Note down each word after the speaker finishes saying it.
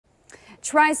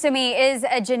Trisomy is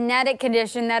a genetic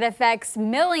condition that affects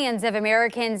millions of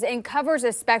Americans and covers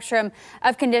a spectrum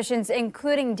of conditions,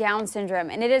 including Down syndrome.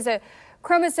 And it is a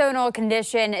chromosomal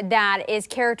condition that is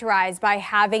characterized by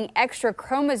having extra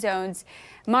chromosomes.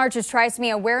 March is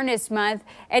Trisomy Awareness Month,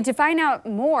 and to find out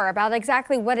more about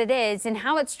exactly what it is and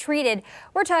how it's treated,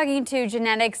 we're talking to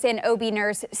genetics and OB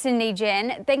nurse Cindy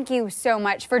Ginn. Thank you so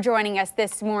much for joining us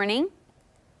this morning.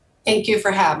 Thank you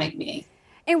for having me.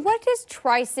 And what does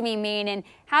trisomy mean, and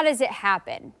how does it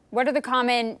happen? What are the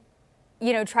common,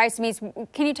 trisomies?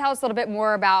 Can you tell us a little bit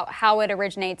more about how it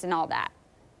originates and all that?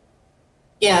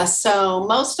 Yeah, so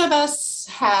most of us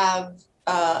have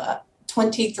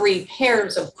 23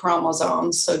 pairs of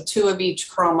chromosomes, so 2 of each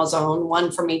chromosome,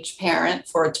 1 from each parent,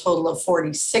 for a total of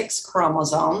 46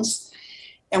 chromosomes.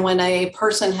 And when a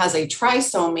person has a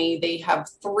trisomy, they have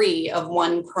 3 of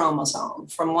 1 chromosome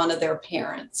from one of their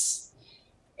parents.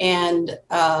 And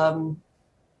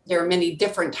there are many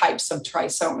different types of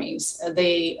trisomies.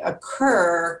 They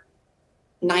occur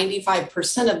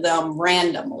 95% of them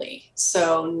randomly,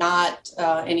 so not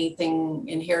anything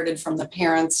inherited from the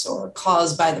parents or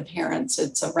caused by the parents.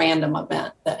 It's a random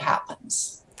event that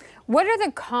happens. What are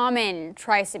the common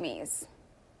trisomies?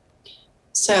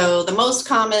 So the most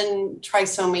common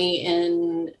trisomy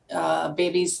in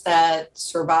babies that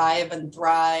survive and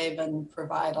thrive and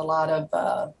provide a lot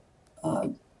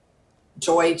of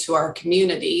joy to our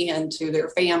community and to their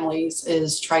families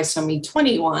is trisomy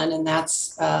 21, and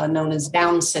that's known as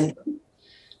Down syndrome,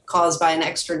 caused by an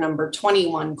extra number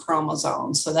 21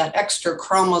 chromosome. So that extra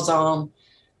chromosome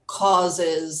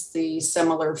causes the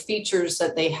similar features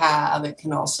that they have. It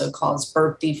can also cause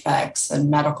birth defects and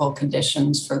medical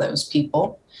conditions for those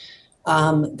people.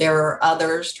 There are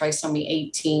others, trisomy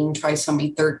 18,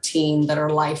 trisomy 13, that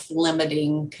are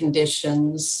life-limiting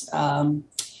conditions,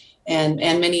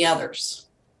 and many others.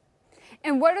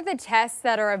 And what are the tests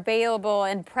that are available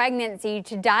in pregnancy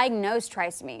to diagnose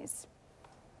trisomies?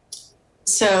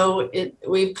 So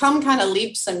we've come kind of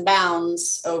leaps and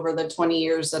bounds over the 20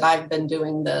 years that I've been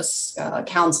doing this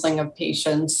counseling of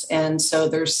patients. And so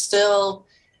there's still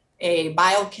a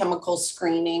biochemical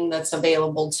screening that's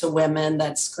available to women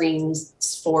that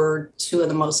screens for 2 of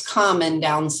the most common,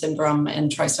 Down syndrome and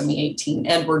trisomy 18,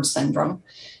 Edwards syndrome.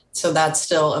 So that's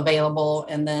still available.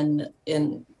 And then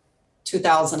in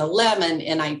 2011,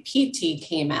 NIPT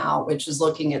came out, which is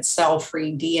looking at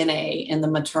cell-free DNA in the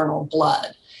maternal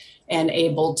blood and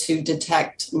able to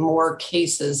detect more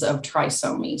cases of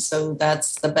trisomy. So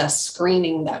that's the best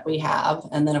screening that we have.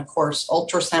 And then, of course,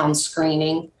 ultrasound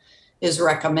screening is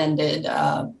recommended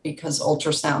because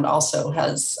ultrasound also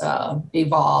has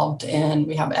evolved, and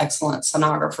we have excellent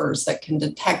sonographers that can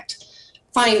detect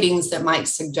findings that might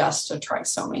suggest a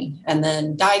trisomy. And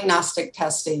then diagnostic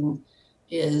testing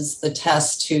is the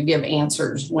test to give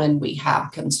answers when we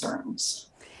have concerns.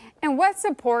 And what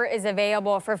support is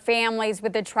available for families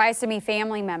with a trisomy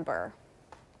family member?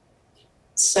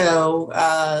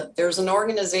 So there's an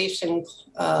organization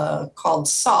called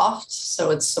SOFT,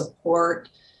 so it's support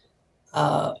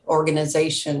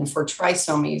organization for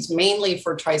trisomies, mainly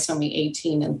for trisomy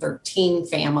 18 and 13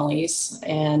 families.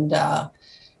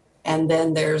 And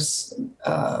then there's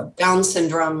Down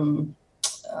syndrome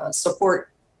support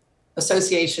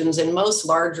associations in most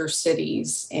larger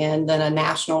cities, and then a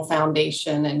national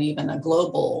foundation and even a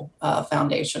global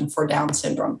foundation for Down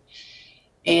syndrome.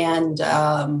 And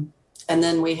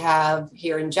then we have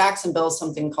here in Jacksonville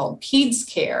something called Peds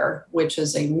Care, which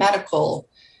is a medical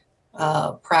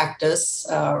practice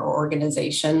or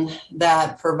organization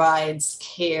that provides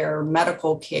care,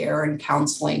 medical care and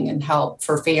counseling and help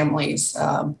for families.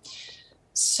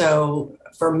 So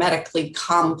for medically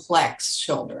complex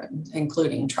children,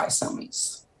 including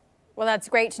trisomies. Well, that's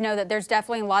great to know that there's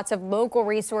definitely lots of local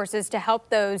resources to help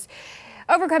those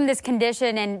overcome this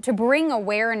condition and to bring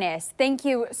awareness. Thank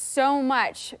you so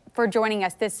much for joining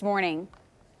us this morning.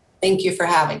 Thank you for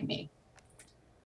having me.